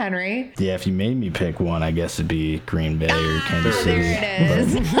team, Henry? Yeah, if you made me pick one, I guess it'd be Green Bay or Kansas City. There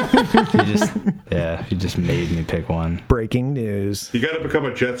it is. You just made me pick one. Breaking news. You got to become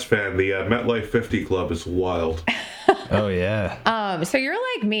a Jets fan. The MetLife 50 Club is wild. Oh, yeah. So you're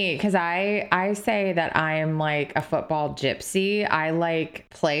like me, because I say that I am like a football gypsy. I like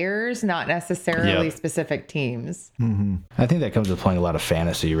players, not necessarily specific teams. I think that comes with playing a lot of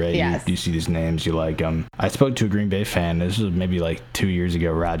fantasy, right? Yes. You see these names, you like them. I spoke to a Green Bay fan. This was maybe like 2 years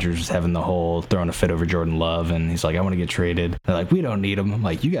ago, Rodgers was having the whole throwing a fit over Jordan Love, and he's like, I want to get traded. They're like, we don't need him. I'm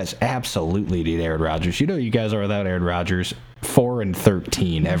like, you guys absolutely need Aaron Rodgers. You know you guys are without Aaron Rodgers.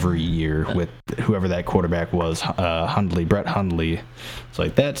 4-13 every year with whoever that quarterback was, Brett Hundley. It's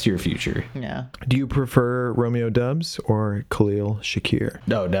like, that's your future. Yeah. Do you prefer Romeo Doubs or Khalil Shakir?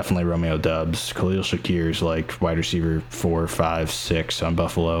 No, definitely Romeo Doubs. Khalil Shakir's like wide receiver 4, 5, 6 on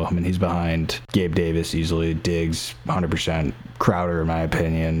Buffalo. I mean, he's behind Gabe Davis easily, Diggs 100%, Crowder in my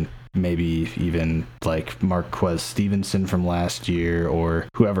opinion. Maybe even like Marquez Stevenson from last year or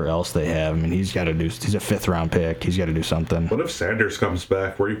whoever else they have. I mean, he's a 5th round pick. He's got to do something. What if Sanders comes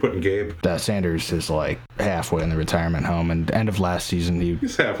back? Where are you putting Gabe? Sanders is like halfway in the retirement home, and end of last season,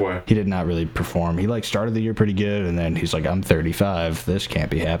 he's halfway. He did not really perform. He like started the year pretty good, and then he's like, I'm 35. This can't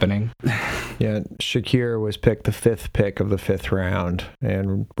be happening. Yeah, Shakir was picked the 5th pick of the 5th round,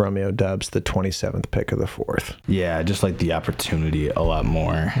 and Romeo Doubs the 27th pick of the 4th. Yeah, just like the opportunity a lot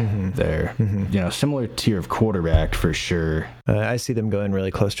more. There. You know, similar tier of quarterback for sure. I see them going really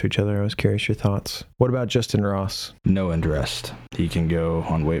close to each other. I was curious your thoughts. What about Justin Ross? No interest. He can go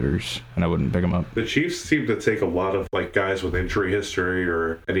on waivers, and I wouldn't pick him up. The Chiefs seem to take a lot of like guys with injury history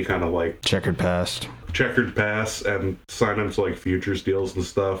or any kind of like checkered past and sign them to like futures deals and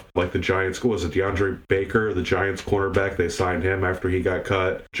stuff. Like the Giants, was it DeAndre Baker, the Giants cornerback? They signed him after he got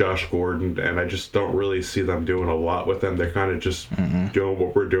cut. Josh Gordon, and I just don't really see them doing a lot with them. They're kind of just doing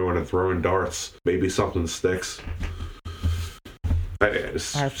what we're doing and throwing darts. Maybe something sticks.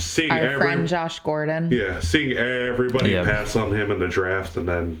 Our friend Josh Gordon. Yeah, seeing everybody pass on him in the draft, and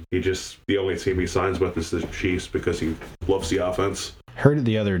then the only team he signs with is the Chiefs because he loves the offense. Heard it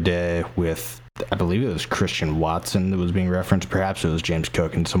the other day with, I believe it was Christian Watson that was being referenced. Perhaps it was James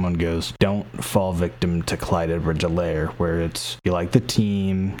Cook, and someone goes, don't fall victim to Clyde Edwards-Helaire, where it's, you like the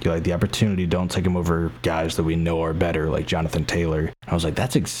team, you like the opportunity, don't take them over guys that we know are better, like Jonathan Taylor. I was like,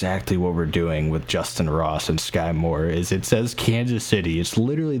 that's exactly what we're doing with Justin Ross and Skyy Moore, is it says Kansas City. It's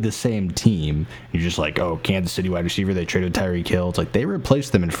literally the same team. You're just like, oh, Kansas City wide receiver, they traded Tyreek Hill. It's like they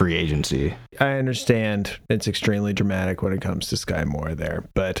replaced them in free agency. I understand it's extremely dramatic when it comes to Skyy Moore there,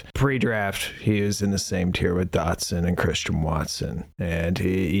 but pre-draft, he is in the same tier with Dotson and Christian Watson, and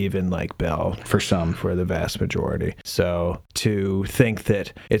he even like Bell for the vast majority. So to think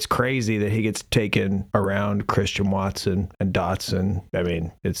that it's crazy that he gets taken around Christian Watson and Dotson, I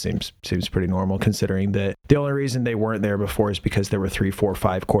mean, it seems pretty normal considering that the only reason they weren't there before is because there were 3, 4,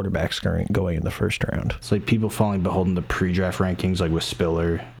 5 quarterbacks going in the first round. It's like people falling beholden to pre-draft rankings, like with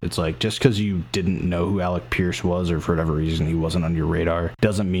Spiller. It's like just because you didn't know who Alec Pierce was, or for whatever reason he wasn't on your radar,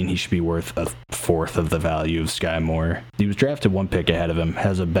 doesn't mean he should be worth a 4th of the value of Skyy Moore. He was drafted 1 pick ahead of him,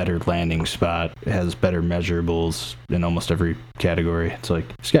 has a better landing spot, has better measurables in almost every category. It's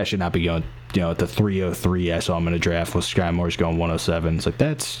like, this guy should not be going, at the 303 I saw him in a draft with Skyy Moore's going 107. It's like,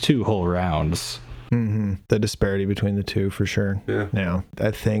 that's 2 whole rounds. The disparity between the two, for sure. Yeah. Now,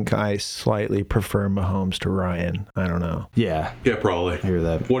 I think I slightly prefer Mahomes to Ryan. I don't know. Yeah. Yeah, probably. I hear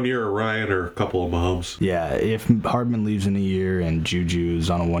that. 1 year of Ryan or a couple of Mahomes. Yeah, if Hardman leaves in a year and Juju's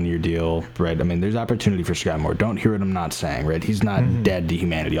on a 1-year deal, right? I mean, there's opportunity for Skyy Moore. Don't hear what I'm not saying, right? He's not dead to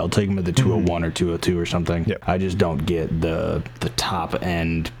humanity. I'll take him at the 201 or 202 or something. Yep. I just don't get the top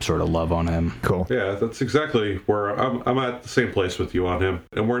end sort of love on him. Cool. Yeah, that's exactly where I'm at the same place with you on him.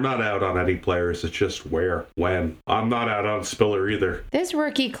 And we're not out on any players. It's just when. I'm not out on Spiller either. This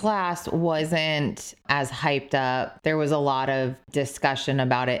rookie class wasn't as hyped up. There was a lot of discussion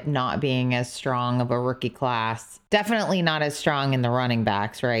about it not being as strong of a rookie class. Definitely not as strong in the running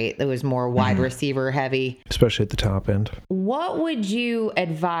backs, right? It was more wide receiver heavy. Especially at the top end. What would you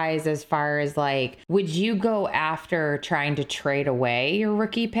advise as far as like, would you go after trying to trade away your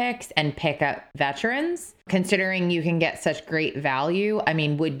rookie picks and pick up veterans? Considering you can get such great value, I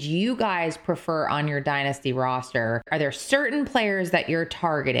mean, would you guys prefer on your dynasty roster, are there certain players that you're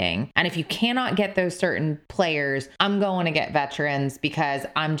targeting? And if you cannot get those certain players, I'm going to get veterans because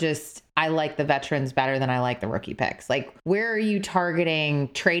I like the veterans better than I like the rookie picks. Like, where are you targeting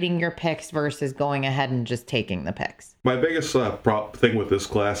trading your picks versus going ahead and just taking the picks? My biggest thing with this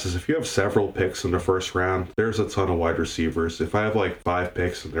class is if you have several picks in the first round, there's a ton of wide receivers. If I have like 5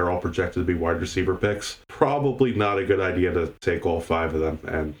 picks and they're all projected to be wide receiver picks, probably not a good idea to take all 5 of them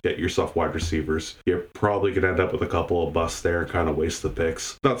and get yourself wide receivers. You're probably going to end up with a couple of busts there and kind of waste the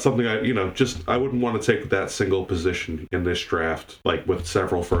picks. Not something I wouldn't want to take that single position in this draft, like with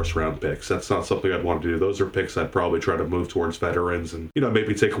several first round picks. That's not something I'd want to do. Those are picks I'd probably try to move towards veterans and,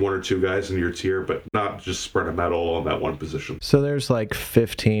 maybe take 1 or 2 guys in your tier, but not just spread them out all on that one position. So there's like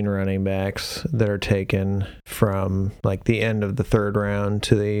 15 running backs that are taken from like the end of the 3rd round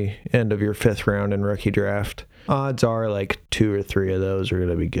to the end of your 5th round in rookie draft. Odds are like 2 or 3 of those are going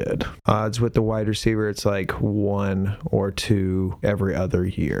to be good. Odds with the wide receiver, it's like 1 or 2 every other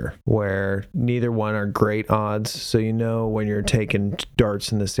year, where neither one are great odds. So you know when you're taking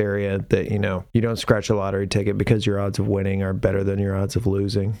darts in this area that, you don't scratch a lottery ticket because your odds of winning are better than your odds of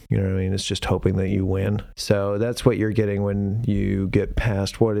losing. You know what I mean? It's just hoping that you win. So that's what you're getting when you get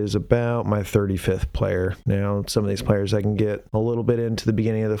past what is about my 35th player. Now, some of these players I can get a little bit into the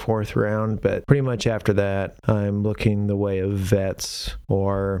beginning of the 4th round, but pretty much after that, I'm looking the way of vets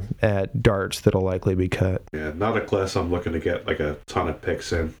or at darts that'll likely be cut. Yeah, not a class I'm looking to get like a ton of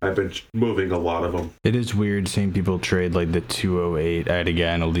picks in. I've been moving a lot of them. It is weird seeing people trade like the 208. I had a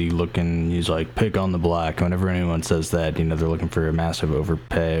guy in a league looking, he's like, pick on the black. Whenever anyone says that, they're looking for a massive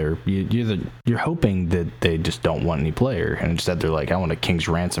overpay, or you're hoping that they just don't want any player, and instead they're like, I want a king's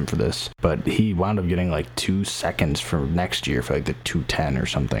ransom for this. But he wound up getting like 2 seconds for next year for like the 210 or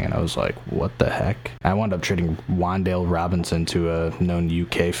something, and I was like, what the heck? I wound up trading Wandale Robinson to a known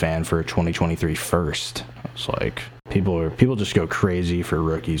UK fan for a 2023 first. I was like, people just go crazy for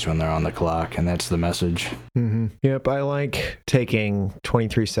rookies when they're on the clock, and that's the message. Mm-hmm. Yep, I like taking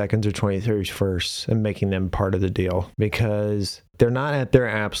 23 seconds or 23 firsts and making them part of the deal, because they're not at their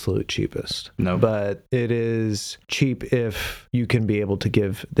absolute cheapest. No. But it is cheap if you can be able to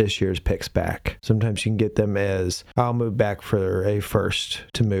give this year's picks back. Sometimes you can get them as, I'll move back for a first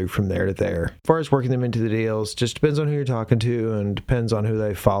to move from there to there. As far as working them into the deals, just depends on who you're talking to and depends on who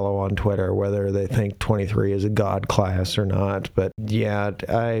they follow on Twitter, whether they think 23 is a god class or not. But yeah,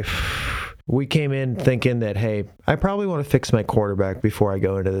 we came in thinking that, hey, I probably want to fix my quarterback before I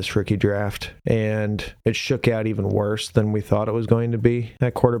go into this rookie draft. And it shook out even worse than we thought it was going to be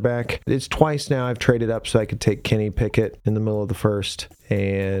at quarterback. It's twice now I've traded up so I could take Kenny Pickett in the middle of the first.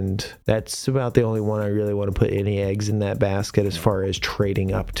 And that's about the only one I really want to put any eggs in that basket as far as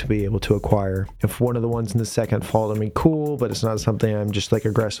trading up to be able to acquire. If one of the ones in the second fall to me, cool, but it's not something I'm just like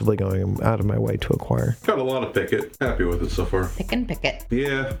aggressively going out of my way to acquire. Got a lot of Pickett. Happy with it so far. Pickett.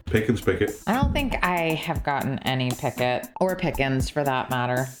 Yeah, Pickens Pickett. I don't think I have gotten any Pickett or Pickens for that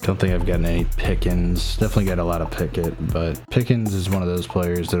matter. Don't think I've gotten any Pickens. Definitely got a lot of Pickett, but Pickens is one of those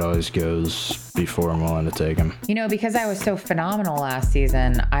players that always goes before I'm willing to take him. Because I was so phenomenal last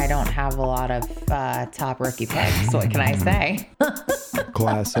season, I don't have a lot of top rookie picks. What can I say?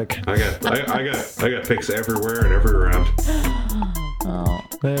 Classic. I got picks everywhere and every round. Oh.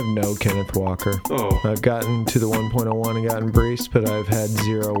 I have no Kenneth Walker. Oh. I've gotten to the 1.01 and gotten Brees, but I've had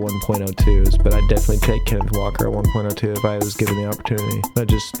 0 1.02s. But I'd definitely take Kenneth Walker at 1.02 if I was given the opportunity. I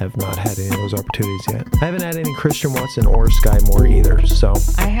just have not had any of those opportunities yet. I haven't had any Christian Watson or Skyy Moore either. So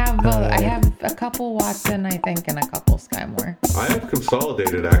I have a couple Watson, I think, and a couple Skyy Moore. I have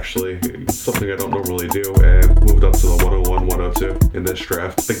consolidated, actually, something I don't normally do, and moved up to the 101, 102 in this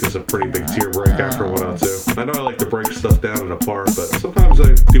draft. I think there's a pretty big tier break after 102. I know I like to break stuff down and apart, but sometimes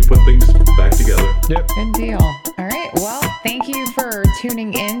I do put things back together. Yep. Good deal. All right. Well, thank you for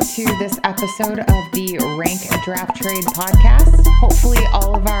tuning in to this episode of the Rank Draft Trade podcast. Hopefully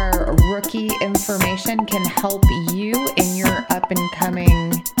all of our rookie information can help you in your up and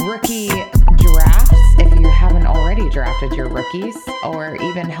coming rookie drafts if you haven't already drafted your rookies, or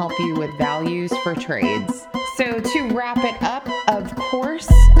even help you with values for trades. So to wrap it up, of course,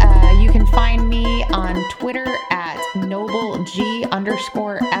 you can find me on Twitter at NobleG_FF.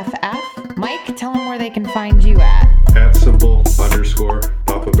 Mike, tell them where they can find you at. At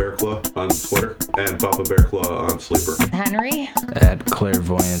 @Papa Bear Claw on Twitter and Papa Bear Claw on Sleeper. Henry? At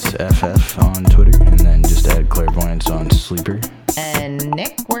Clairvoyance FF on Twitter, and then just add Clairvoyance on Sleeper. And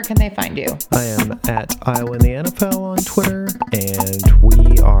Nick, where can they find you? I am at Iowa in the NFL on Twitter, and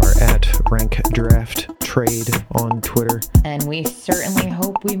we are at Rank Draft Trade on Twitter. And we certainly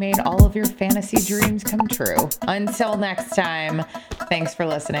hope we made all of your fantasy dreams come true. Until next time, thanks for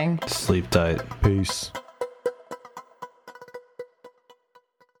listening. Sleep tight. Peace.